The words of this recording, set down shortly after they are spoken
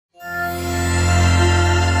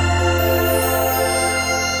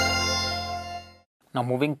Now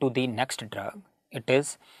moving to the next drug, it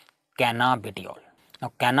is cannabidiol.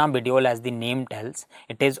 Now cannabidiol, as the name tells,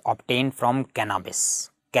 it is obtained from cannabis.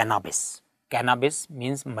 Cannabis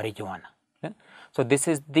means marijuana. Okay? So this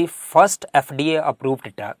is the first FDA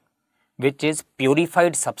approved drug which is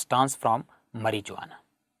purified substance from marijuana.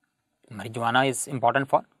 Marijuana is important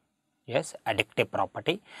for, yes, addictive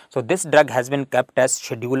property. So this drug has been kept as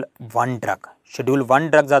Schedule 1 drug. Schedule 1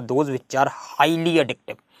 drugs are those which are highly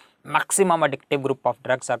addictive. Maximum addictive group of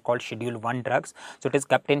drugs are called Schedule 1 drugs. So it is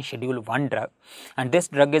kept in Schedule 1 drug, and this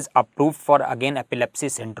drug is approved for again epilepsy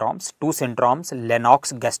syndromes, two syndromes,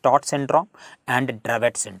 Lennox-Gastaut syndrome and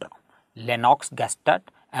Dravet syndrome. Lennox-Gastaut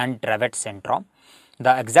and Dravet syndrome.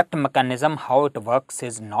 The exact mechanism how it works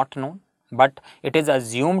is not known, but it is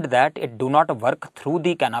assumed that it do not work through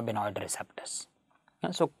the cannabinoid receptors.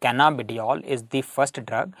 So cannabidiol is the first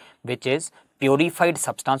drug which is purified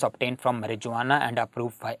substance obtained from marijuana and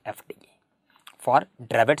approved by FDA for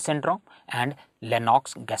Dravet syndrome and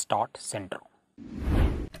Lennox-Gastaut syndrome.